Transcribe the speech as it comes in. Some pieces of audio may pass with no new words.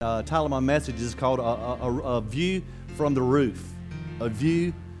Title of my message is called a View from the Roof. A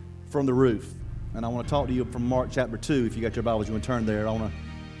View from the Roof. And I want to talk to you from Mark chapter 2. If you got your Bibles, you want to turn there. I want to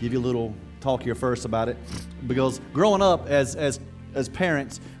give you a little talk here first about it. Because growing up as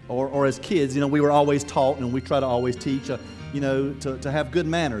parents or as kids, we were always taught, and we try to always teach, to have good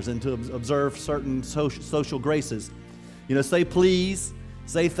manners and to observe certain social graces. Say please,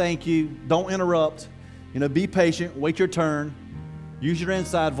 say thank you, don't interrupt, be patient, wait your turn. Use your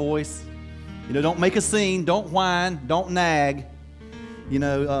inside voice. Don't make a scene. Don't whine. Don't nag.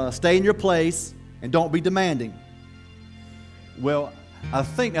 Stay in your place and don't be demanding. Well, I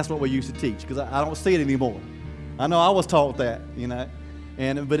think that's what we used to teach because I don't see it anymore. I know I was taught that,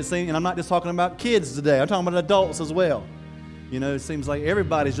 but it seems, and I'm not just talking about kids today. I'm talking about adults as well. It seems like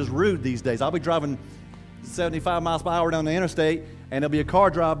everybody's just rude these days. I'll be driving 75 miles per hour down the interstate, and there'll be a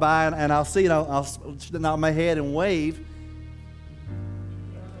car drive by, and I'll see it. I'll nod my head and wave.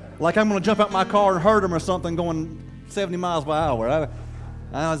 Like I'm going to jump out my car and hurt them or something going 70 miles per hour.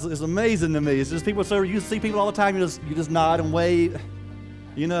 It's amazing to me. It's just people, so you see people all the time, you just nod and wave.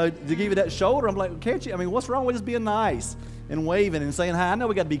 To give you that shoulder, I'm like, can't you? What's wrong with just being nice and waving and saying hi? I know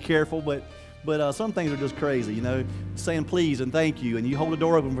we got to be careful, but some things are just crazy, saying please and thank you, and you hold the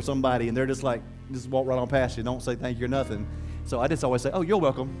door open for somebody, and they're just like, just walk right on past you. Don't say thank you or nothing. So I just always say, oh, you're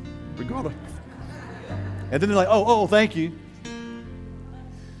welcome, regardless. And then they're like, oh, thank you.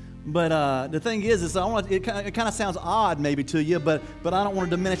 But the thing is it kind of sounds odd maybe to you, but I don't want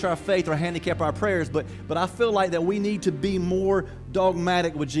to diminish our faith or handicap our prayers, but I feel like that we need to be more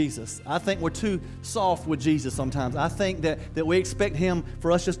dogmatic with Jesus. I think we're too soft with Jesus sometimes. I think that we expect Him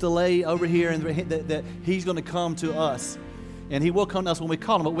for us just to lay over here and that He's going to come to us. And He will come to us when we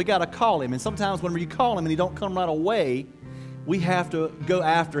call Him, but we got to call Him. And sometimes when we call Him and He don't come right away, we have to go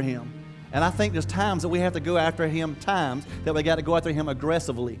after Him. And I think there's times that we have to go after Him, times that we got to go after Him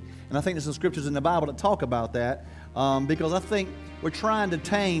aggressively. And I think there's some scriptures in the Bible that talk about that because I think we're trying to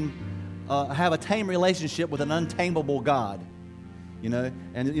have a tame relationship with an untamable God.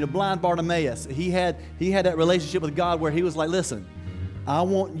 And blind Bartimaeus, he had that relationship with God where he was like, listen, I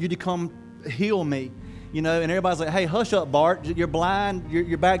want you to come heal me. And everybody's like, hey, hush up, Bart, you're blind,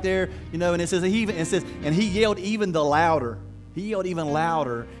 you're back there, and it says, and he yelled even the louder. He yelled even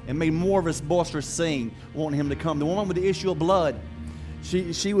louder and made more of a boisterous scene, wanting him to come. The woman with the issue of blood,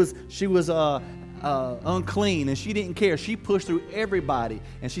 she was unclean, and she didn't care. She pushed through everybody,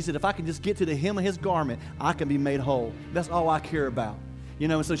 and she said, if I can just get to the hem of His garment, I can be made whole. That's all I care about.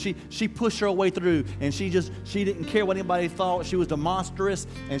 And so she pushed her way through, and she didn't care what anybody thought. She was demonstrous,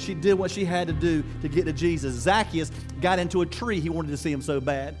 and she did what she had to do to get to Jesus. Zacchaeus got into a tree. He wanted to see Him so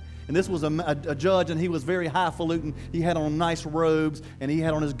bad. And this was a judge, and he was very highfalutin. He had on nice robes, and he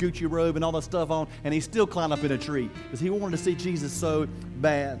had on his Gucci robe and all that stuff on, and he still climbed up in a tree because he wanted to see Jesus so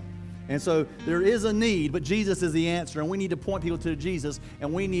bad. And so there is a need, but Jesus is the answer, and we need to point people to Jesus,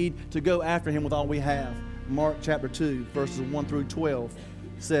 and we need to go after Him with all we have. Mark chapter 2, verses 1 through 12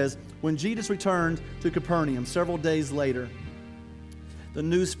 says, when Jesus returned to Capernaum several days later, the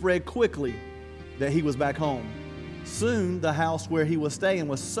news spread quickly that He was back home. Soon the house where He was staying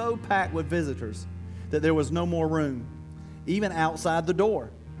was so packed with visitors that there was no more room, even outside the door.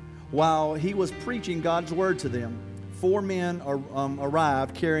 While He was preaching God's word to them, 4 men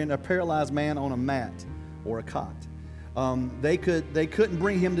arrived carrying a paralyzed man on a mat or a cot. They couldn't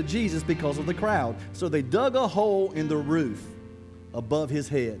bring him to Jesus because of the crowd, so they dug a hole in the roof above his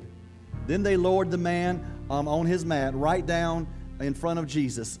head. Then they lowered the man on his mat right down in front of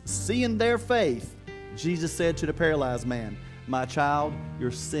Jesus. Seeing their faith, Jesus said to the paralyzed man, my child,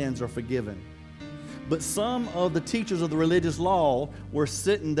 your sins are forgiven. But some of the teachers of the religious law were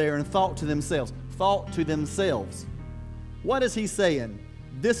sitting there and thought to themselves, what is he saying?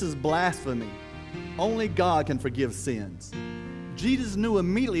 This is blasphemy. Only God can forgive sins. Jesus knew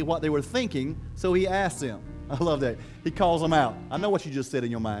immediately what they were thinking, so He asked them. I love that. He calls them out. I know what you just said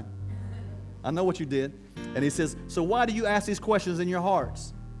in your mind. I know what you did. And He says, so why do you ask these questions in your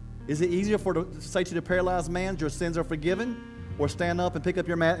hearts? Is it easier to say to the paralyzed man, your sins are forgiven, or stand up and pick up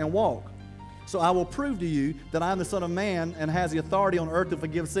your mat and walk? So I will prove to you that I am the Son of Man and has the authority on earth to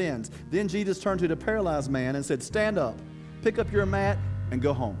forgive sins. Then Jesus turned to the paralyzed man and said, stand up, pick up your mat, and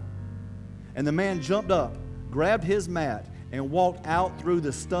go home. And the man jumped up, grabbed his mat, and walked out through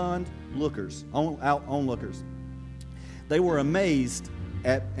the stunned onlookers. They were amazed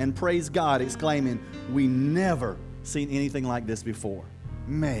at and praised God, exclaiming, we never seen anything like this before.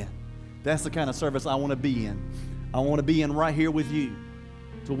 Man, that's the kind of service I want to be in. I want to be in right here with you,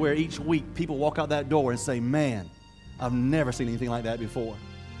 to where each week people walk out that door and say, man, I've never seen anything like that before.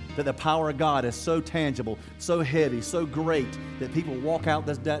 that the power of God is so tangible, so heavy, so great that people walk out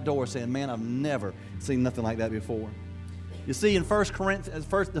that door saying, man, I've never seen nothing like that before. You see, in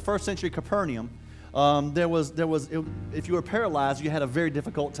the first century Capernaum, if you were paralyzed, you had a very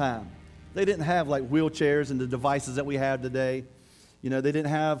difficult time. They didn't have like wheelchairs and the devices that we have today. They didn't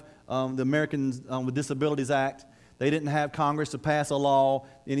have the Americans with Disabilities Act. They didn't have Congress to pass a law.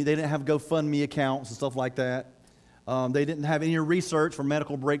 They didn't have GoFundMe accounts and stuff like that. They didn't have any research for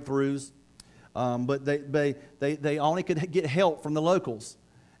medical breakthroughs. But they only could get help from the locals.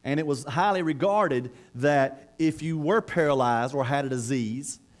 And it was highly regarded that if you were paralyzed or had a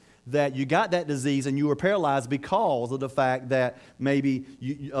disease, that you got that disease and you were paralyzed because of the fact that maybe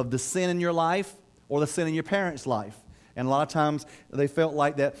of the sin in your life or the sin in your parents' life. And a lot of times they felt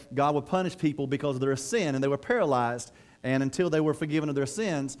like that God would punish people because of their sin, and they were paralyzed. And until they were forgiven of their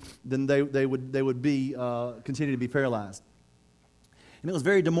sins, then they would continue to be paralyzed. And it was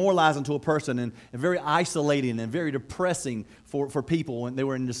very demoralizing to a person and very isolating and very depressing for people when they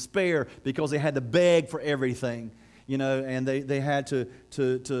were in despair because they had to beg for everything, and they had to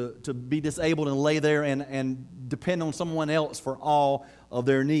be disabled and lay there and depend on someone else for all of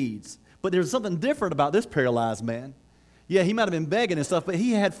their needs. But there's something different about this paralyzed man. Yeah, he might have been begging and stuff, but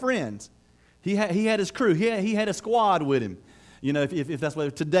he had friends. He had his crew. He had a squad with him. If that's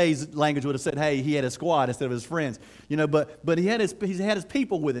what today's language would have said, hey, he had a squad instead of his friends. But he had his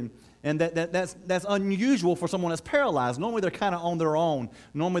people with him, and that's unusual for someone that's paralyzed. Normally they're kind of on their own.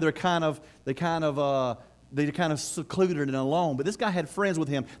 Normally they're kind of secluded and alone. But this guy had friends with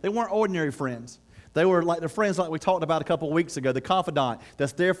him. They weren't ordinary friends. They were like the friends like we talked about a couple of weeks ago, the confidant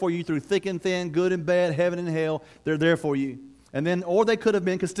that's there for you through thick and thin, good and bad, heaven and hell. They're there for you. And then, or they could have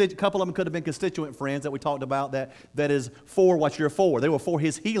been, a couple of them could have been constituent friends that we talked about that is for what you're for. They were for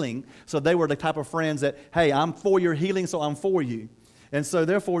his healing, so they were the type of friends that, hey, I'm for your healing, so I'm for you. And so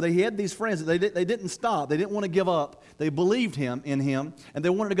therefore, he had these friends. They didn't stop. They didn't want to give up. They believed in him, and they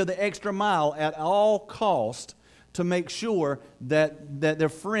wanted to go the extra mile at all cost to make sure that their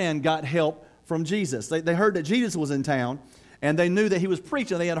friend got help from Jesus. They heard that Jesus was in town, and they knew that he was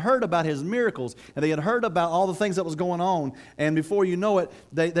preaching. They had heard about his miracles, and they had heard about all the things that was going on. And before you know it,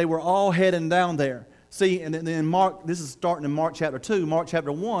 they were all heading down there. See, and then Mark, this is starting in Mark chapter 2. Mark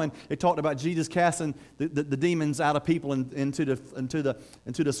chapter 1, it talked about Jesus casting the demons out of people into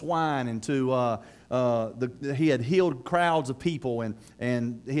the swine, he had healed crowds of people,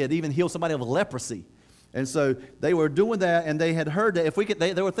 and he had even healed somebody of leprosy. And so they were doing that, and they had heard that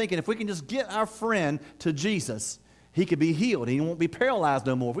they were thinking, if we can just get our friend to Jesus, he could be healed. He won't be paralyzed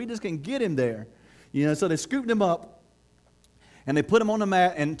no more. If we just can get him there. So they scooped him up, and they put him on the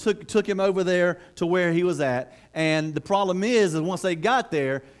mat and took him over there to where he was at. And the problem is once they got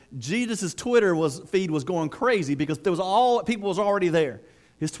there, Jesus' Twitter feed was going crazy because people was already there.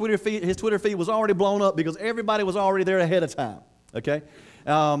 His Twitter feed was already blown up because everybody was already there ahead of time. Okay?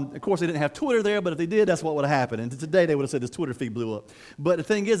 Of course, they didn't have Twitter there, but if they did, that's what would have happened. And today they would have said his Twitter feed blew up. But the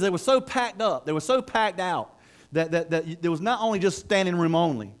thing is, they were so packed up, they were so packed out, that there was not only just standing room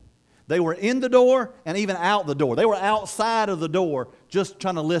only. They were in the door and even out the door. They were outside of the door just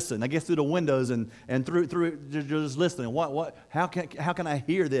trying to listen. I guess through the windows and through just listening. How can I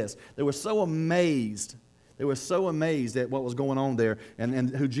hear this? They were so amazed. They were so amazed at what was going on there and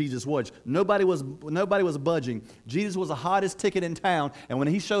who Jesus was. Nobody was budging. Jesus was the hottest ticket in town, and when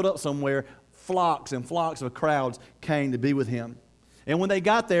he showed up somewhere, flocks and flocks of crowds came to be with him. And when they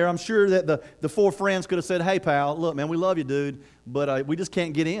got there, I'm sure that the four friends could have said, hey, pal, look, man, we love you, dude, but we just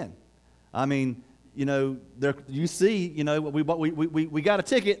can't get in. I mean, you see, we got a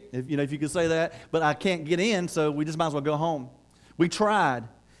ticket, if you could say that, but I can't get in, so we just might as well go home. We tried.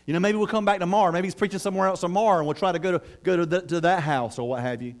 Maybe we'll come back tomorrow. Maybe he's preaching somewhere else tomorrow, and we'll try to go to that house or what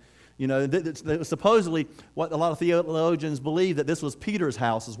have you. Supposedly, what a lot of theologians believe that this was Peter's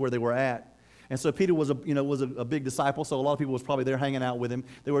house is where they were at. And so Peter was a big disciple, so a lot of people was probably there hanging out with him.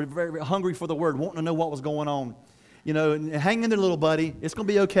 They were very, very hungry for the word, wanting to know what was going on. Hang in there, little buddy. It's going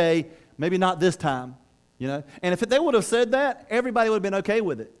to be okay. Maybe not this time. And if they would have said that, everybody would have been okay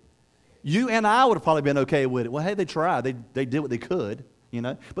with it. You and I would have probably been okay with it. Well, hey, they tried. They did what they could,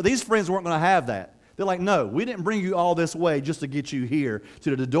 But these friends weren't going to have that. They're like, no, we didn't bring you all this way just to get you here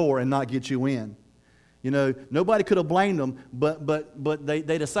to the door and not get you in. Nobody could have blamed them, but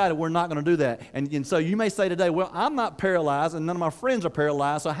they decided we're not going to do that. And so you may say today, well, I'm not paralyzed and none of my friends are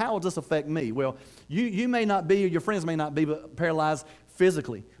paralyzed, so how will this affect me? Well, you may not be, or your friends may not be paralyzed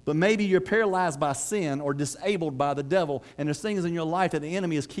physically, but maybe you're paralyzed by sin or disabled by the devil, and there's things in your life that the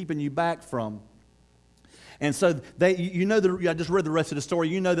enemy is keeping you back from. And so I just read the rest of the story.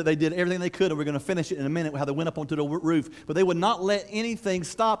 You know that they did everything they could, and we're going to finish it in a minute, how they went up onto the roof. But they would not let anything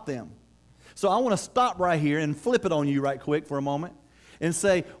stop them. So I want to stop right here and flip it on you right quick for a moment and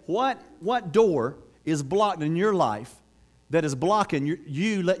say, what door is blocked in your life that is blocking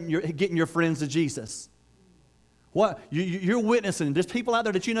you getting your friends to Jesus? What you're witnessing, there's people out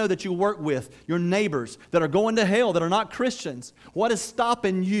there that you know that you work with, your neighbors that are going to hell, that are not Christians. What is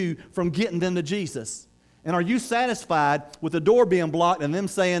stopping you from getting them to Jesus? And are you satisfied with the door being blocked and them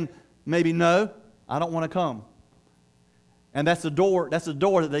saying, maybe no, I don't want to come? And that's the door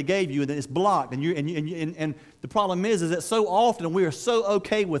that they gave you, and it's blocked. And the problem is that so often we are so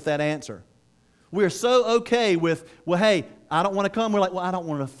okay with that answer. We are so okay with, well, hey, I don't want to come. We're like, well, I don't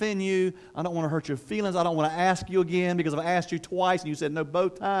want to offend you. I don't want to hurt your feelings. I don't want to ask you again because I asked you twice and you said no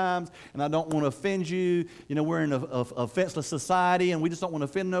both times, and I don't want to offend you. You know, we're in a offenseless society, and we just don't want to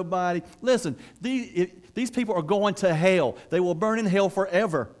offend nobody. Listen, these people are going to hell. They will burn in hell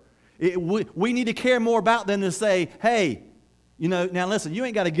forever. We need to care more about them than to say, hey, you know, now listen, you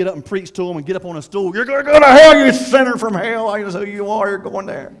ain't got to get up and preach to them and get up on a stool. You're going to go to hell, you sinner from hell. I know who you are. You're going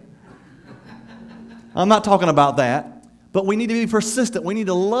there. I'm not talking about that. But we need to be persistent. We need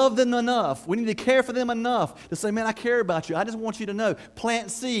to love them enough. We need to care for them enough to say, man, I care about you. I just want you to know.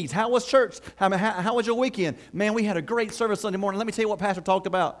 Plant seeds. How was church? How was your weekend? Man, we had a great service Sunday morning. Let me tell you what Pastor talked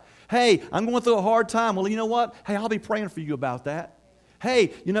about. Hey, I'm going through a hard time. Well, you know what? Hey, I'll be praying for you about that.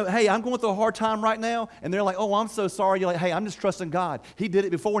 Hey, I'm going through a hard time right now. And they're like, oh, I'm so sorry. You're like, hey, I'm just trusting God. He did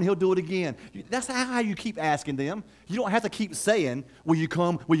it before and he'll do it again. That's how you keep asking them. You don't have to keep saying, will you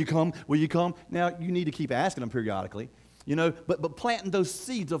come? Will you come? Will you come? Now, you need to keep asking them periodically. You know, but planting those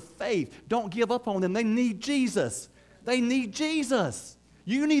seeds of faith. Don't give up on them. They need Jesus. They need Jesus.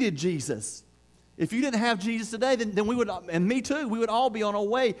 You needed Jesus. If you didn't have Jesus today, then we would, and me too, we would all be on our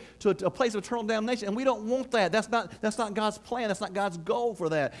way to a place of eternal damnation. And we don't want that. That's not God's plan. That's not God's goal for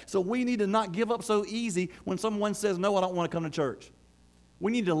that. So we need to not give up so easy when someone says, no, I don't want to come to church.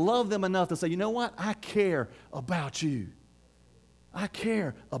 We need to love them enough to say, you know what? I care about you. I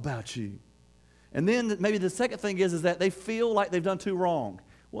care about you. And then maybe the second thing is that they feel like they've done too wrong.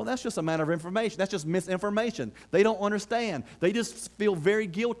 Well, that's just a matter of information. That's just misinformation. They don't understand. They just feel very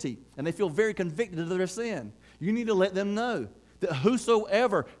guilty, and they feel very convicted of their sin. You need to let them know that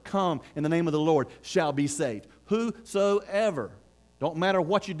whosoever come in the name of the Lord shall be saved. Whosoever. Don't matter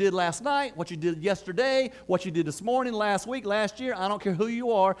what you did last night, what you did yesterday, what you did this morning, last week, last year. I don't care who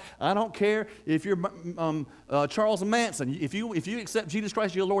you are. I don't care if you're Charles Manson. If you accept Jesus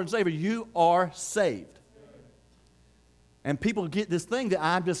Christ as your Lord and Savior, you are saved. And people get this thing that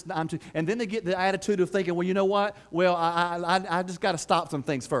I'm too, and then they get the attitude of thinking, well, you know what? Well, I just got to stop some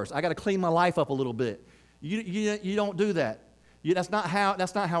things first. I got to clean my life up a little bit. You don't do that. That's not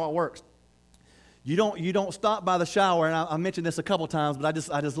how it works. You don't stop by the shower, and I mentioned this a couple times, but I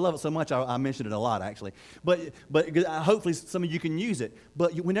just love it so much I mentioned it a lot actually. But hopefully some of you can use it.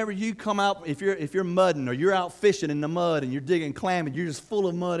 But whenever you come out, if you're mudding or you're out fishing in the mud and you're digging clam and you're just full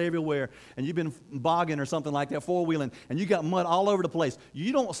of mud everywhere, and you've been bogging or something like that, four-wheeling, and you got mud all over the place,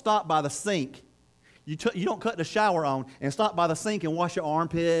 you don't stop by the sink. You don't cut the shower on and stop by the sink and wash your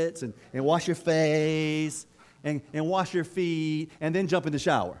armpits and wash your face and wash your feet and then jump in the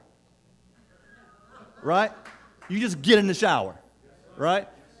shower. Right? You just get in the shower. Right?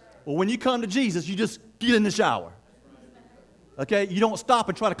 Well, when you come to Jesus, you just get in the shower. Okay? You don't stop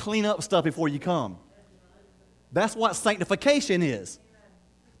and try to clean up stuff before you come. That's what sanctification is.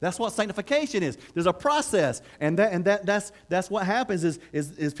 That's what sanctification is. There's a process, and that's what happens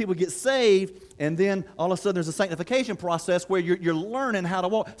is people get saved, and then all of a sudden there's a sanctification process where you're learning how to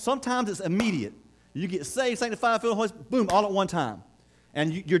walk. Sometimes it's immediate. You get saved, sanctified, filled with the Holy Spirit, boom, all at one time,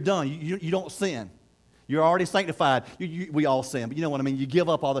 and you're done. You don't sin. You're already sanctified. We all sin, but you know what I mean. You give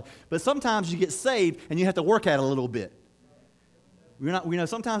up all the. But sometimes you get saved, and you have to work at it a little bit.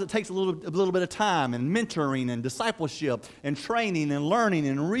 Sometimes it takes a little bit of time and mentoring and discipleship and training and learning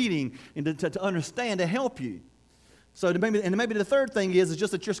and reading and to understand to help you. So maybe the third thing is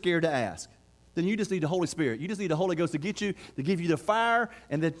just that you're scared to ask. Then you just need the Holy Spirit. You just need the Holy Ghost to get you, to give you the fire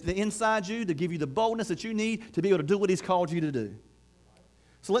and the inside you, to give you the boldness that you need to be able to do what He's called you to do.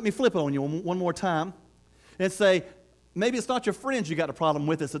 So let me flip it on you one more time and say, maybe it's not your friends you got a problem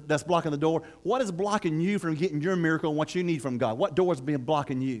with that's blocking the door. What is blocking you from getting your miracle and what you need from God? What door is being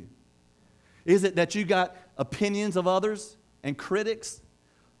blocking you? Is it that you got opinions of others and critics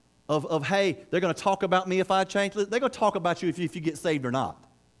of hey, they're going to talk about me if I change? They're going to talk about you if you get saved or not.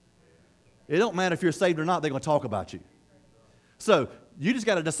 It don't matter if you're saved or not, they're going to talk about you. So you just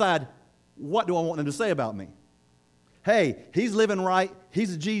got to decide, what do I want them to say about me? hey, he's living right.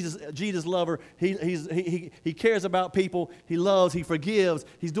 He's a Jesus lover. He cares about people. He loves. He forgives.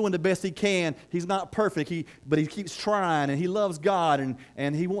 He's doing the best he can. He's not perfect, but he keeps trying, and he loves God,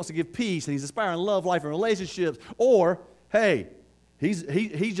 and he wants to give peace, and he's aspiring to love, life, and relationships. Or, hey,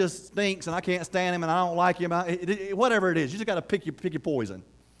 he just stinks, and I can't stand him, and I don't like him. Whatever it is, you just got to pick your poison.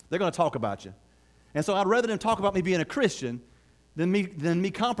 They're going to talk about you. And so I'd rather them talk about me being a Christian than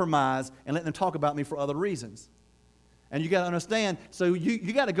me compromise and let them talk about me for other reasons. And you got to understand, so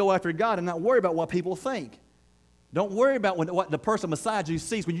you got to go after God and not worry about what people think. Don't worry about what the person beside you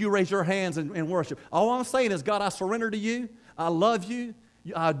sees when you raise your hands and worship. All I'm saying is, God, I surrender to you. I love you.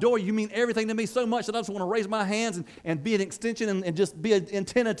 I adore you. You mean everything to me so much that I just want to raise my hands and be an extension and just be an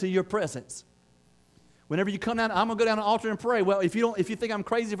antenna to your presence. Whenever you come down, I'm going to go down an altar and pray. Well, if you think I'm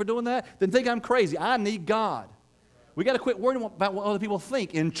crazy for doing that, then think I'm crazy. I need God. We got to quit worrying about what other people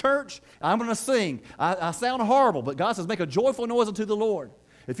think. In church, I'm going to sing. I sound horrible, but God says make a joyful noise unto the Lord.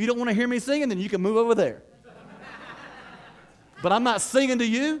 If you don't want to hear me singing, then you can move over there. But I'm not singing to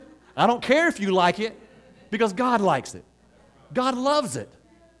you. I don't care if you like it, because God likes it. God loves it.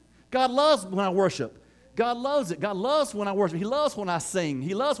 God loves when I worship. God loves it. God loves when I worship. He loves when I sing.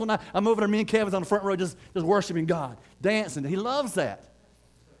 He loves when I'm over there, me and Kevin's on the front row just worshiping God, dancing. He loves that.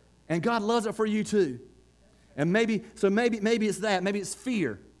 And God loves it for you too. And maybe it's that. Maybe it's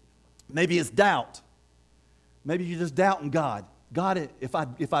fear. Maybe it's doubt. Maybe you're just doubting God. God,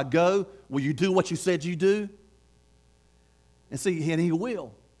 if I go, will you do what you said you do? And see, and he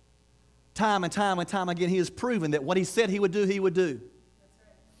will. Time and time and time again, he has proven that what he said he would do, he would do.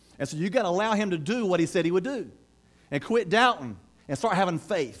 And so you got to allow him to do what he said he would do. And quit doubting and start having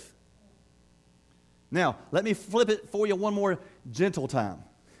faith. Now, let me flip it for you one more gentle time.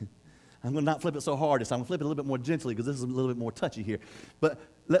 I'm going to not flip it so hard this time. I'm going to flip it a little bit more gently because this is a little bit more touchy here. But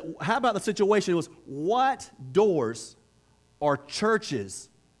how about the situation was, what doors are churches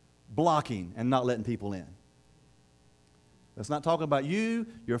blocking and not letting people in? Let's not talk about you,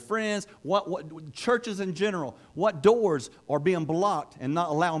 your friends, what churches in general. What doors are being blocked and not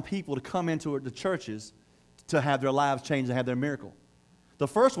allowing people to come into the churches to have their lives changed and have their miracle? The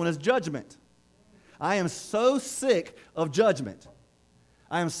first one is judgment. I am so sick of judgment.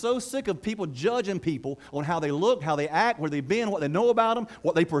 I am so sick of people judging people on how they look, how they act, where they've been, what they know about them,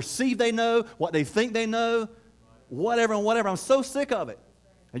 what they perceive they know, what they think they know, whatever and whatever. I'm so sick of it.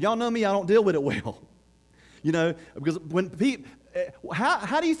 And y'all know me, I don't deal with it well. You know, because when people,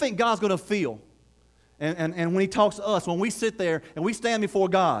 how do you think God's going to feel? And when he talks to us, when we sit there and we stand before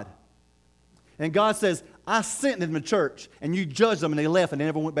God, and God says, I sent them to church, and you judged them, and they left, and they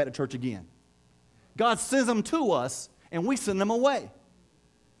never went back to church again. God sends them to us, and we send them away.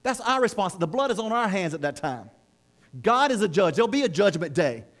 That's our response. The blood is on our hands at that time. God is a judge. There'll be a judgment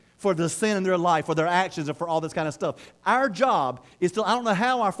day for the sin in their life, for their actions, and for all this kind of stuff. Our job is to, I don't know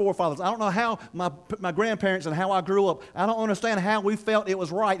how our forefathers, I don't know how my grandparents and how I grew up, I don't understand how we felt it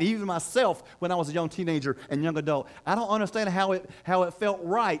was right, even myself when I was a young teenager and young adult. I don't understand how it felt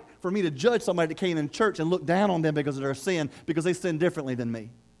right for me to judge somebody that came in church and look down on them because of their sin, because they sin differently than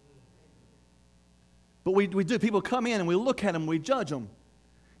me. But we do. People come in and we look at them, we judge them.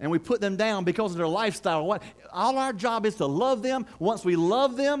 And we put them down because of their lifestyle. All our job is to love them. Once we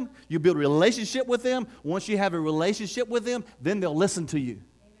love them, you build a relationship with them. Once you have a relationship with them, then they'll listen to you.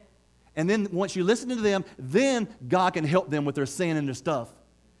 Amen. And then once you listen to them, then God can help them with their sin and their stuff.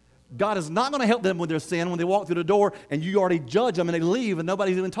 God is not going to help them with their sin when they walk through the door and you already judge them and they leave and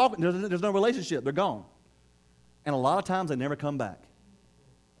nobody's even talking. There's no relationship. They're gone. And a lot of times they never come back.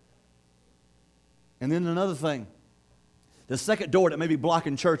 And then another thing. The second door that may be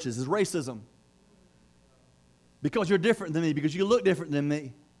blocking churches is racism. Because you're different than me, because you look different than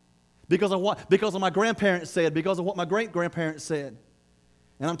me. Because of my grandparents said, because of what my great-grandparents said.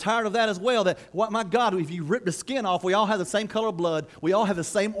 And I'm tired of that as well, my God, if you rip the skin off, we all have the same color of blood, we all have the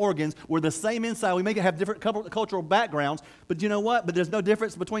same organs, we're the same inside, we may have different cultural backgrounds, but you know what? But there's no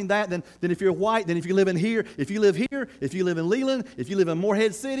difference between that than if you're white, than if you live in here, if you live in Leland, if you live in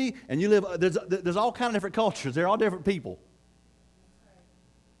Morehead City, and you live, there's all kind of different cultures, they're all different people.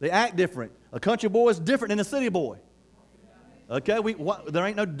 They act different. A country boy is different than a city boy. Okay, there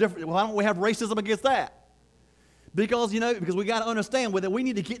ain't no difference. Why don't we have racism against that? Because we got to understand that we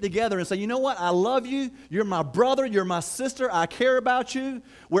need to get together and say, you know what? I love you. You're my brother. You're my sister. I care about you.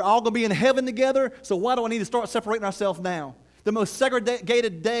 We're all going to be in heaven together. So why do I need to start separating ourselves now? The most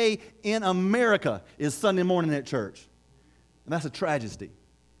segregated day in America is Sunday morning at church. And that's a tragedy.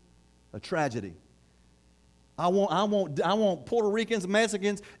 A tragedy. I want Puerto Ricans,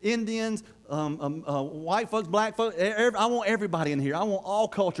 Mexicans, Indians, white folks, black folks. I want everybody in here. I want all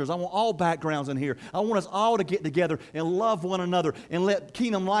cultures. I want all backgrounds in here. I want us all to get together and love one another and let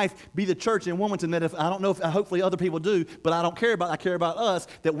Kingdom Life be the church in Wilmington that I don't know if hopefully other people do, but I care about us,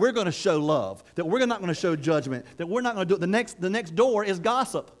 that we're going to show love, that we're not going to show judgment, that we're not going to do it. The next door is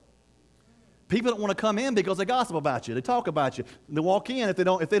gossip. People don't want to come in because they gossip about you. They talk about you. They walk in. If they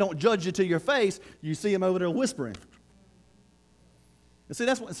don't judge you to your face, you see them over there whispering. And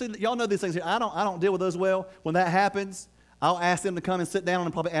see, y'all know these things here. I don't deal with those well. When that happens, I'll ask them to come and sit down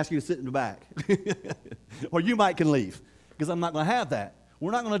and probably ask you to sit in the back. Or you can leave, because I'm not going to have that.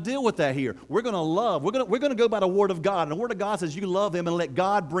 We're not going to deal with that here. We're going to love. We're going to go by the Word of God. And the Word of God says you love them and let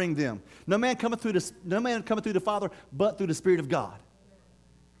God bring them. No man cometh through the Father but through the Spirit of God.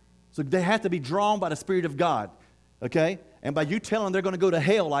 So they have to be drawn by the Spirit of God, okay? And by you telling them they're going to go to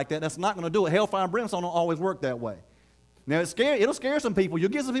hell like that, that's not going to do it. Hellfire and brimstone don't always work that way. Now, it'll scare some people.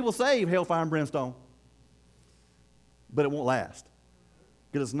 You'll get some people saved, hellfire and brimstone. But it won't last.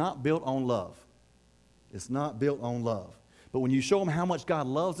 Because it's not built on love. It's not built on love. But when you show them how much God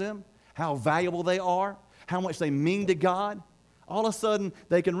loves them, how valuable they are, how much they mean to God, all of a sudden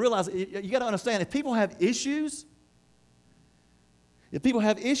they can realize, you got to understand, if people have issues,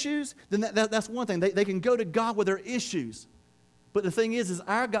 then that's one thing. They can go to God with their issues. But the thing is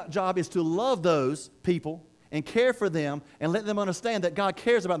our job is to love those people and care for them and let them understand that God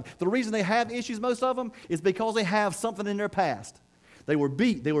cares about them. The reason they have issues, most of them, is because they have something in their past. They were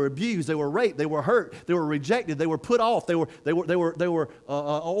beat, they were abused, they were raped, they were hurt, they were rejected, they were put off, they were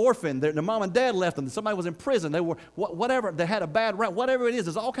orphaned, their mom and dad left them, somebody was in prison, they were whatever, they had a bad rap, whatever it is,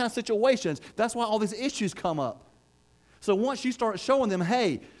 there's all kinds of situations. That's why all these issues come up. So once you start showing them,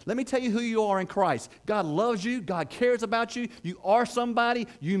 hey, let me tell you who you are in Christ. God loves you. God cares about you. You are somebody.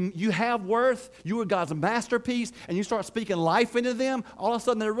 You have worth. You are God's masterpiece. And you start speaking life into them, all of a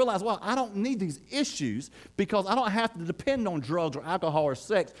sudden they realize, well, I don't need these issues because I don't have to depend on drugs or alcohol or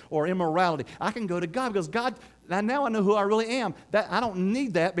sex or immorality. I can go to God because God, now I know who I really am. I don't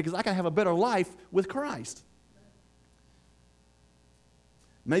need that because I can have a better life with Christ.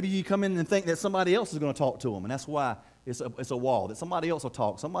 Maybe you come in and think that somebody else is going to talk to them, and that's why it's a wall, that somebody else will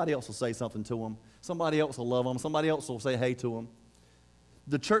talk, somebody else will say something to them, somebody else will love them, somebody else will say hey to them.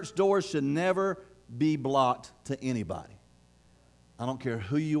 The church doors should never be blocked to anybody. I don't care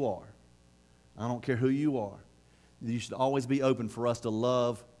who you are. I don't care who you are. You should always be open for us to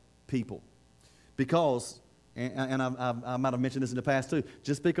love people. Because, and I might have mentioned this in the past too,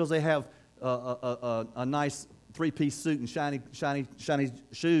 just because they have a nice three-piece suit and shiny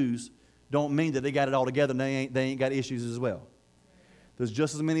shoes don't mean that they got it all together and they ain't got issues as well. There's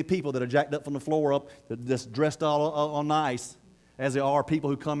just as many people that are jacked up from the floor up, that's dressed all nice, as there are people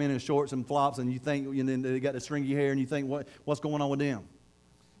who come in shorts and flops, and you think they got the stringy hair, and you think what's going on with them,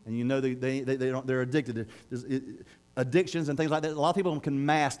 and you know they're addicted. There's addictions and things like that. A lot of people can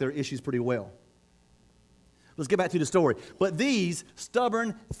mask their issues pretty well. Let's get back to the story. But these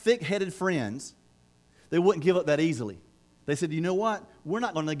stubborn, thick-headed friends, they wouldn't give up that easily. They said, you know what? We're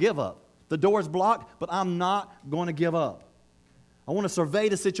not going to give up. The door's blocked, but I'm not going to give up. I want to survey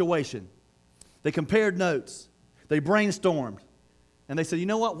the situation. They compared notes. They brainstormed. And they said, you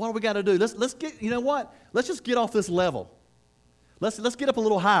know what? What do we got to do? Let's get, you know what? Let's just get off this level. Let's get up a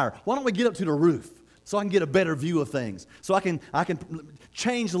little higher. Why don't we get up to the roof so I can get a better view of things? So I can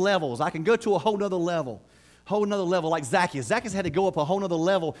change levels. I can go to a whole nother level. Like Zacchaeus. Zacchaeus had to go up a whole nother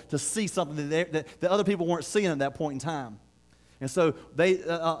level to see something that other people weren't seeing at that point in time. And so they,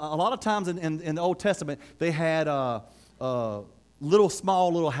 a lot of times in the Old Testament, they had small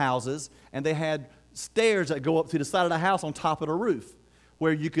little houses, and they had stairs that go up to the side of the house on top of the roof,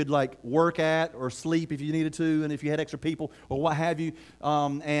 where you could like work at or sleep if you needed to, and if you had extra people or what have you.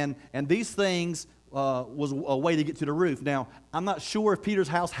 And these things was a way to get to the roof. Now, I'm not sure if Peter's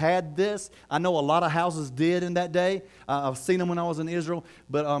house had this. I know a lot of houses did in that day. I've seen them when I was in Israel,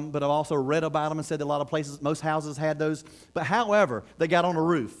 but I've also read about them and said that a lot of places, most houses had those. But however, they got on the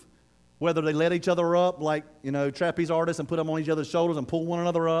roof. Whether they let each other up like, trapeze artists and put them on each other's shoulders and pull one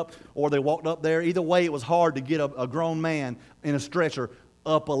another up, or they walked up there. Either way, it was hard to get a grown man in a stretcher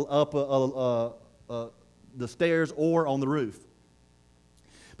up the stairs or on the roof.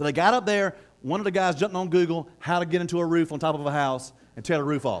 But they got up there. One of the guys jumped on Google how to get into a roof on top of a house and tear the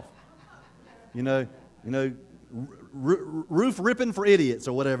roof off. Roof ripping for idiots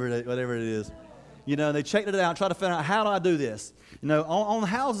or whatever it is. They checked it out, tried to find out, how do I do this? On the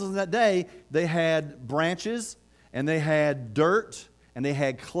houses in that day, they had branches, and they had dirt, and they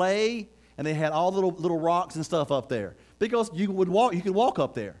had clay, and they had all little rocks and stuff up there. Because you could walk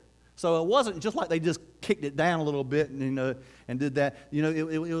up there. So it wasn't just like they just kicked it down a little bit and did that.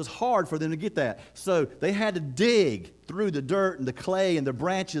 It was hard for them to get that. So they had to dig through the dirt and the clay and the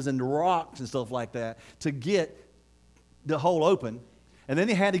branches and the rocks and stuff like that to get the hole open. And then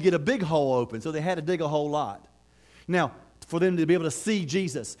they had to get a big hole open, so they had to dig a whole lot. Now, for them to be able to see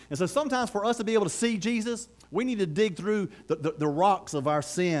Jesus. And so sometimes for us to be able to see Jesus, we need to dig through the rocks of our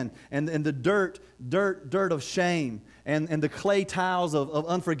sin and the dirt of shame and the clay tiles of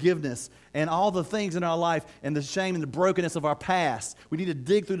unforgiveness and all the things in our life and the shame and the brokenness of our past. We need to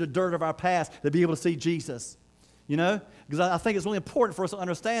dig through the dirt of our past to be able to see Jesus. Because I think it's really important for us to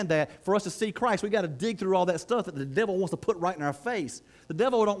understand that. For us to see Christ, we got to dig through all that stuff that the devil wants to put right in our face. The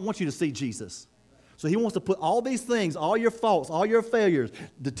devil don't want you to see Jesus. So he wants to put all these things, all your faults, all your failures,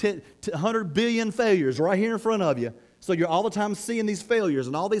 the 100 billion failures right here in front of you. So you're all the time seeing these failures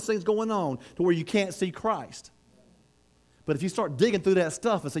and all these things going on to where you can't see Christ. But if you start digging through that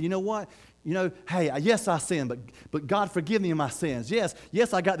stuff and say, you know what? Hey, yes, I sinned, but God forgive me of my sins. Yes,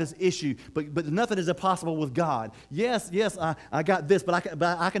 I got this issue, but nothing is impossible with God. Yes, I got this, but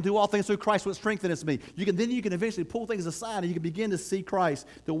I can do all things through Christ which strengthens me. Then you can eventually pull things aside and you can begin to see Christ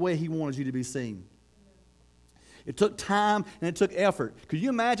the way he wanted you to be seen. It took time and it took effort. Could you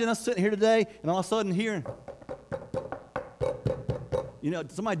imagine us sitting here today and all of a sudden hearing,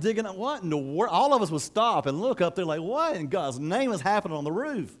 somebody digging up, what in the world? All of us would stop and look up there like, what in God's name is happening on the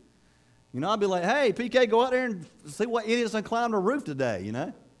roof? I'd be like, hey, PK, go out there and see what idiots can climb the roof today,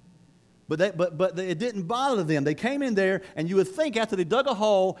 But it didn't bother them. They came in there, and you would think after they dug a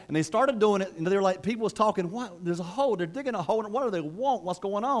hole and they started doing it, and they're like, people was talking, what? There's a hole. They're digging a hole. What do they want? What's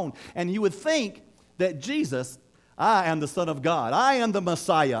going on? And you would think that Jesus, I am the Son of God. I am the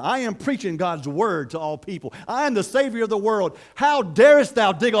Messiah. I am preaching God's word to all people. I am the Savior of the world. How darest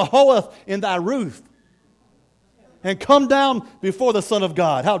thou dig a hole in thy roof and come down before the Son of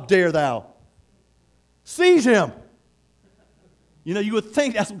God? How dare thou? Seize him. You would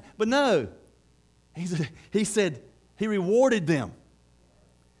think that's, but no. He said he rewarded them.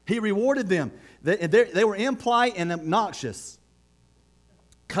 He rewarded them. They were impolite and obnoxious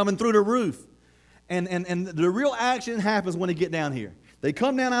coming through the roof. And the real action happens when they get down here. They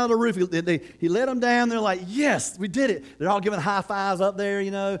come down out of the roof. He let them down. They're like, yes, we did it. They're all giving high fives up there,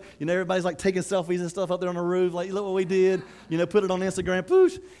 everybody's like taking selfies and stuff up there on the roof. Like, look what we did. Put it on Instagram.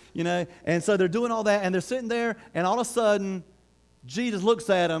 Poosh. And so they're doing all that. And they're sitting there. And all of a sudden, Jesus looks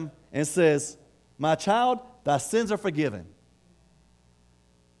at them and says, my child, thy sins are forgiven.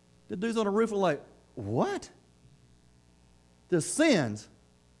 The dudes on the roof are like, what? The sins?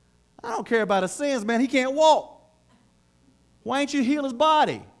 I don't care about his sins, man. He can't walk. Why ain't you heal his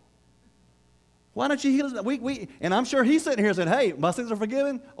body? Why don't you heal his body? And I'm sure he's sitting here saying, hey, my sins are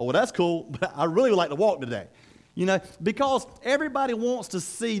forgiven? Oh, well, that's cool, but I really would like to walk today. Because everybody wants to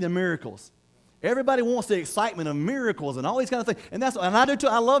see the miracles. Everybody wants the excitement of miracles and all these kind of things. And I do too.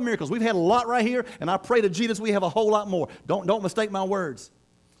 I love miracles. We've had a lot right here, and I pray to Jesus we have a whole lot more. Don't mistake my words.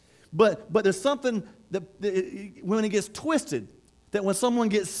 But there's something that when it gets twisted, that when someone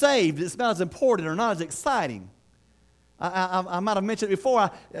gets saved, it's not as important or not as exciting. I might have mentioned it before.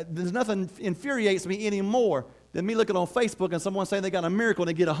 There's nothing infuriates me anymore than me looking on Facebook and someone saying they got a miracle and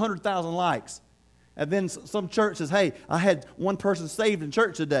they get 100,000 likes. And then some church says, hey, I had one person saved in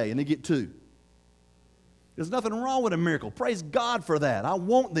church today, and they get 2. There's nothing wrong with a miracle. Praise God for that. I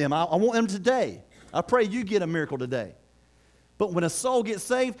want them. I want them today. I pray you get a miracle today. But when a soul gets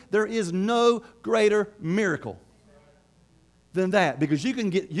saved, there is no greater miracle than that, because you can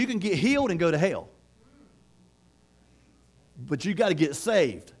get healed and go to hell. But you got to get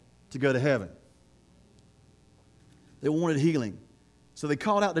saved to go to heaven. They wanted healing. So they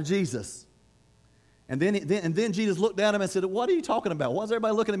called out to Jesus. And then Jesus looked at him and said, what are you talking about? Why is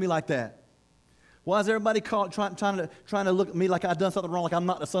everybody looking at me like that? Why is everybody trying to look at me like I've done something wrong, like I'm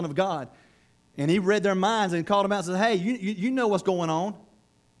not the Son of God? And he read their minds and called them out and said, hey, you know what's going on.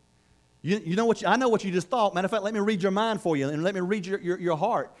 You know I know what you just thought. Matter of fact, let me read your mind for you and let me read your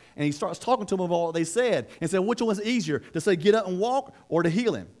heart. And he starts talking to them about what they said and said, which one's easier, to say get up and walk or to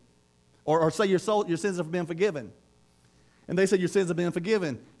heal him? Or say your sins have been forgiven? And they said, your sins have been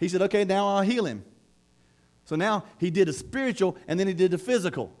forgiven. He said, okay, now I'll heal him. So now he did the spiritual and then he did the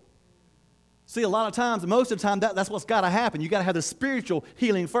physical. See, a lot of times, most of the time, that's what's got to happen. You got to have the spiritual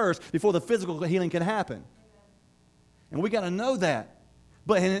healing first before the physical healing can happen. And we got to know that.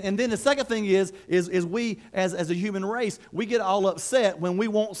 But and then the second thing is we as a human race, we get all upset when we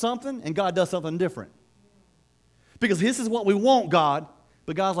want something and God does something different. Because this is what we want, God,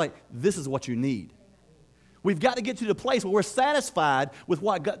 but God's like, this is what you need. We've got to get to the place where we're satisfied with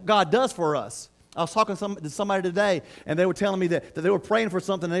what God does for us. I was talking to somebody today, and they were telling me that they were praying for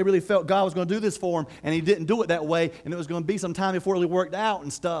something, and they really felt God was going to do this for them, and he didn't do it that way, and it was going to be some time before it really worked out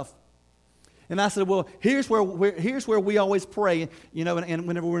and stuff. And I said, well, here's where we always pray, you know, and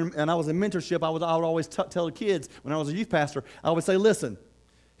whenever I was in mentorship, I would always tell the kids, when I was a youth pastor, I would say, listen,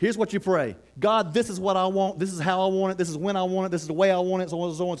 here's what you pray. God, this is what I want, this is how I want it, this is when I want it, this is the way I want it, so on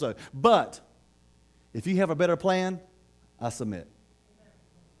and so on and so. But if you have a better plan, I submit.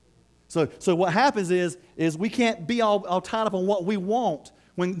 So what happens is we can't be all tied up on what we want.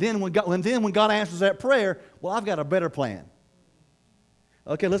 When God answers that prayer, well, I've got a better plan.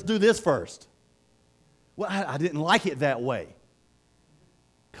 Okay, let's do this first. Well, I didn't like it that way.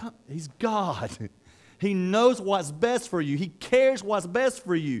 He's God. He knows what's best for you. He cares what's best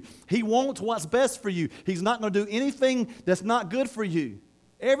for you. He wants what's best for you. He's not going to do anything that's not good for you.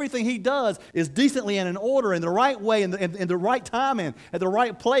 Everything he does is decently and in order, in the right way, in the right time, and at the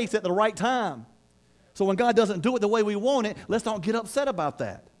right place at the right time. So when God doesn't do it the way we want it, let's not get upset about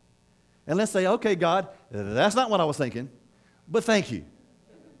that. And let's say, okay, God, that's not what I was thinking, but thank you.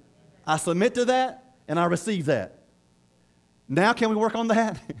 I submit to that, and I receive that. Now can we work on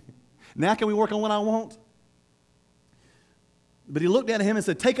that? Now can we work on what I want? But he looked at him and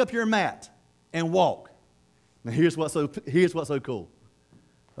said, take up your mat and walk. Now here's what's so cool.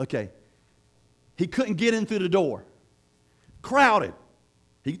 Okay, he couldn't get in through the door. Crowded.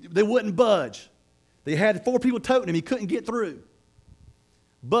 They wouldn't budge. They had 4 people toting him. He couldn't get through.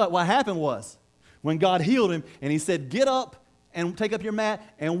 But what happened was, when God healed him and he said, get up and take up your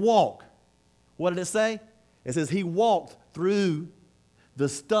mat and walk. What did it say? It says he walked through the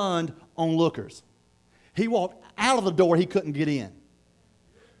stunned onlookers. He walked out of the door he couldn't get in.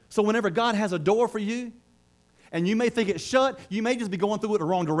 So whenever God has a door for you, and you may think it's shut, you may just be going through it the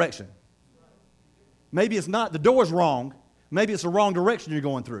wrong direction. Maybe it's not, the door's wrong. Maybe it's the wrong direction you're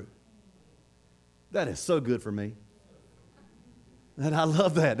going through. That is so good for me. And I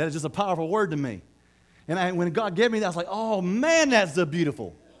love that. That is just a powerful word to me. And when God gave me that, I was like, oh man, that's so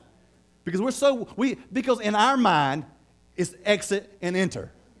beautiful. Because because in our mind, it's exit and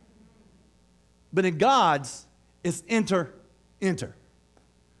enter. But in God's, it's enter,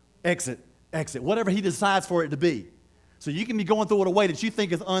 exit, exit, whatever he decides for it to be. So you can be going through it a way that you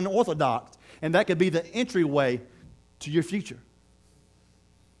think is unorthodox, and that could be the entryway to your future.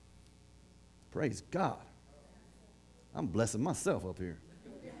 Praise God. I'm blessing myself up here.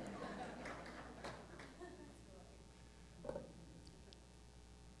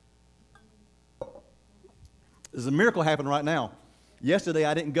 There's a miracle happening right now. Yesterday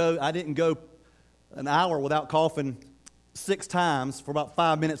I didn't go an hour without coughing 6 times for about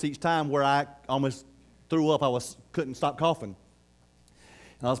 5 minutes each time, where I almost threw up. Couldn't stop coughing.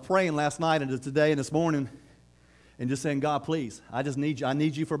 And I was praying last night and today and this morning and just saying, God, please, I just need you. I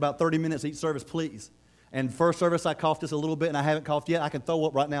need you for about 30 minutes each service, please. And first service I coughed just a little bit and I haven't coughed yet. I can throw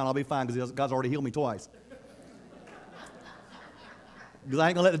up right now and I'll be fine because God's already healed me twice. Because I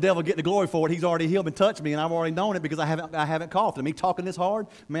ain't going to let the devil get the glory for it. He's already healed and touched me, and I've already known it because I haven't coughed. And me talking this hard,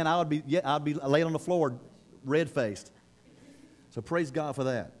 man, I'd be laying on the floor red-faced. So praise God for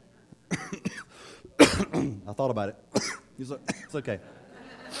that. I thought about it. It's okay.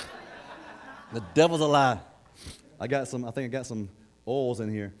 The devil's a lie. I think I got some oils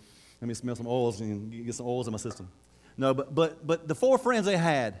in here. Let me smell some oils and get some oils in my system. No, but the 4 friends they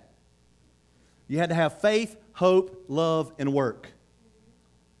had, you had to have faith, hope, love, and work.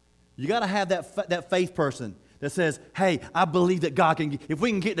 You got to have that faith person that says, hey, I believe that God can, if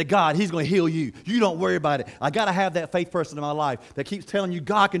we can get to God, he's going to heal you. You don't worry about it. I got to have that faith person in my life that keeps telling you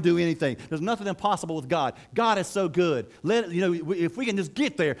God can do anything. There's nothing impossible with God. God is so good. If we can just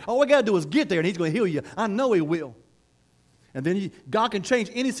get there, all we got to do is get there and he's going to heal you. I know he will. And then God can change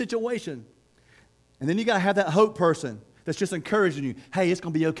any situation. And then you got to have that hope person that's just encouraging you. Hey, it's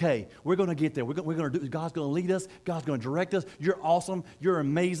going to be okay. We're going to get there. We're going to do. God's going to lead us. God's going to direct us. You're awesome. You're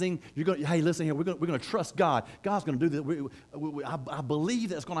amazing. Hey, listen here. We're going to trust God. God's going to do this. I believe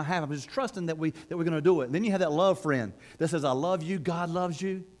that's going to happen. I'm just trusting that we're going to do it. And then you have that love friend that says, I love you. God loves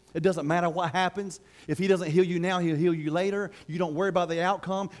you. It doesn't matter what happens. If he doesn't heal you now, he'll heal you later. You don't worry about the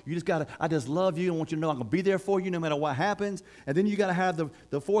outcome. You just got to, I just love you and want you to know I'm going to be there for you no matter what happens. And then you got to have the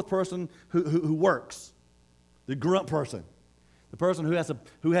 4th person who works. The grunt person, the person who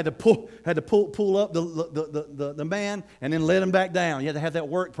had to pull up the man and then let him back down. You had to have that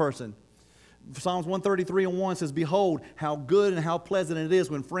work person. Psalms 133:1 says, "Behold, how good and how pleasant it is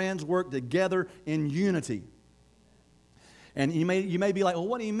when friends work together in unity." And you may be like, well,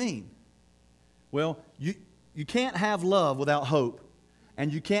 what do you mean? Well, you can't have love without hope,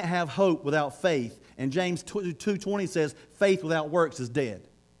 and you can't have hope without faith. And James 2:20 says, faith without works is dead.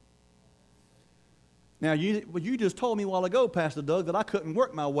 Now, you just told me a while ago, Pastor Doug, that I couldn't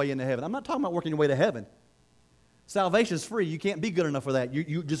work my way into heaven. I'm not talking about working your way to heaven. Salvation is free. You can't be good enough for that.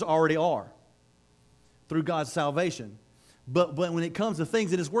 You just already are through God's salvation. But when it comes to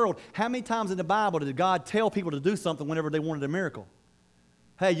things in this world, how many times in the Bible did God tell people to do something whenever they wanted a miracle?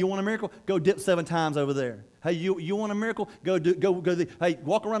 Hey, you want a miracle? Go dip 7 times over there. Hey, you want a miracle? Go. Hey,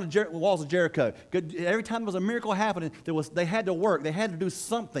 walk around the walls of Jericho. Every time there was a miracle happening, they had to work. They had to do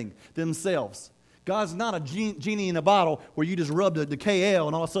something themselves. God's not a genie in a bottle where you just rub the KL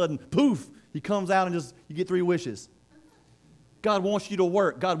and all of a sudden, poof, he comes out and you get 3 wishes. God wants you to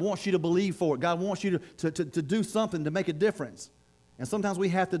work. God wants you to believe for it. God wants you to do something to make a difference. And sometimes we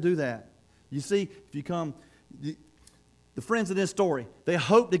have to do that. You see, if you come, the friends in this story, they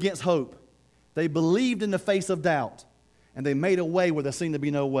hoped against hope. They believed in the face of doubt. And they made a way where there seemed to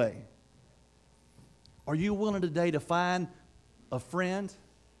be no way. Are you willing today to find a friend,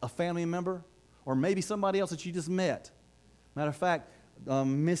 a family member, or maybe somebody else that you just met? Matter of fact,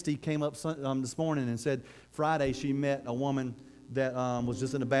 Misty came up this morning and said Friday she met a woman that was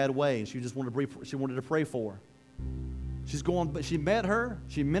just in a bad way, and she wanted to pray for her. But she met her,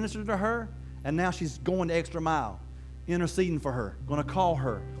 she ministered to her, and now she's going the extra mile, interceding for her, going to call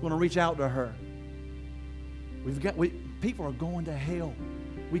her, going to reach out to her. People are going to hell.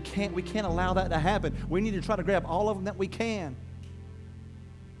 We can't allow that to happen. We need to try to grab all of them that we can.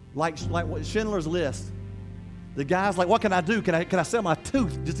 Like what Schindler's List. The guy's like, what can I do? Can I sell my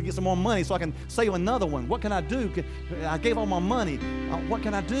tooth just to get some more money so I can save another one? What can I do? I gave all my money. What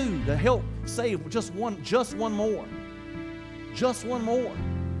can I do to help save just one more? Just one more.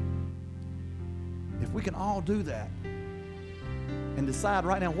 If we can all do that and decide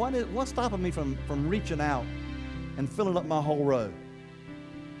right now, what's stopping me from reaching out and filling up my whole row?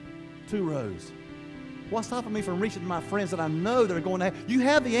 2 rows. What's stopping me from reaching my friends that I know that are going to have? You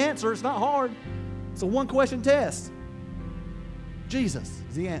have the answer. It's not hard. It's a 1-question test. Jesus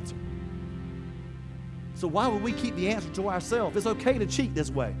is the answer. So why would we keep the answer to ourselves? It's okay to cheat this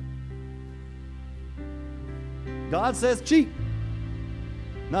way. God says cheat.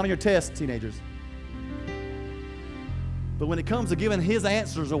 Not on your test, teenagers. But when it comes to giving His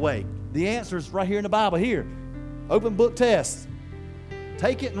answers away, the answer's right here in the Bible, here. Open book test.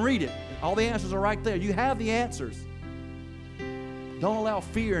 Take it and read it. All the answers are right there. You have the answers. Don't allow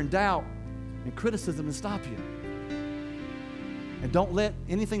fear and doubt and criticism to stop you. And don't let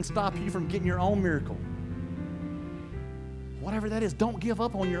anything stop you from getting your own miracle. Whatever that is, don't give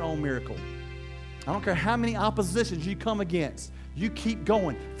up on your own miracle. I don't care how many oppositions you come against. You keep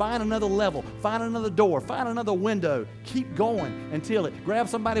going. Find another level. Find another door. Find another window. Keep going until it. Grab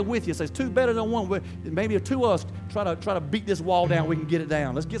somebody with you. Says 2 better than 1. Maybe if 2 of us try to beat this wall down, we can get it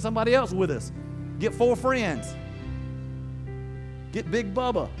down. Let's get somebody else with us. Get 4 friends. Get Big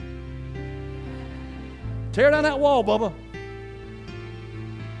Bubba. Tear down that wall, Bubba.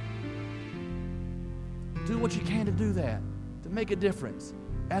 Do what you can to do that, to make a difference.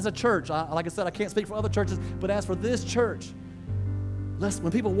 As a church, like I said, I can't speak for other churches, but as for this church,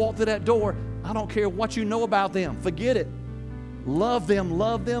 when people walk through that door, I don't care what you know about them. Forget it. Love them,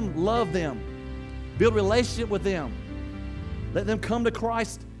 love them, love them. Build a relationship with them. Let them come to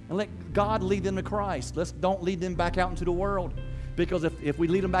Christ and let God lead them to Christ. Don't lead them back out into the world. Because if we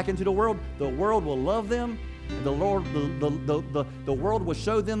lead them back into the world will love them, and the world will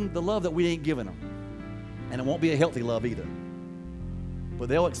show them the love that we ain't giving them. And it won't be a healthy love either. But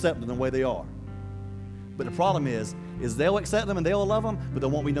they'll accept them the way they are. But the problem is they'll accept them and they'll love them, but there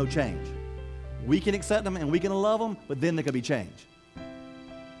won't be no change. We can accept them and we can love them, but then there can be change.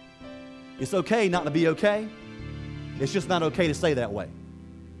 It's okay not to be okay. It's just not okay to stay that way.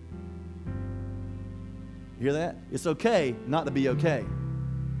 You hear that? It's okay not to be okay.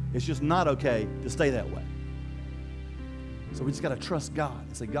 It's just not okay to stay that way. So we just got to trust God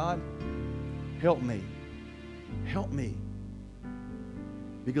and say, God, help me. Help me.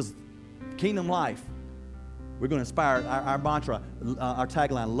 Because Kingdom Life, we're going to inspire our mantra, our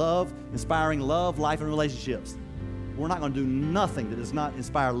tagline, love, inspiring love, life, and relationships. We're not going to do nothing that does not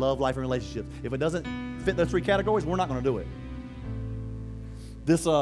inspire love, life, and relationships. If it doesn't fit those 3 categories, we're not going to do it. This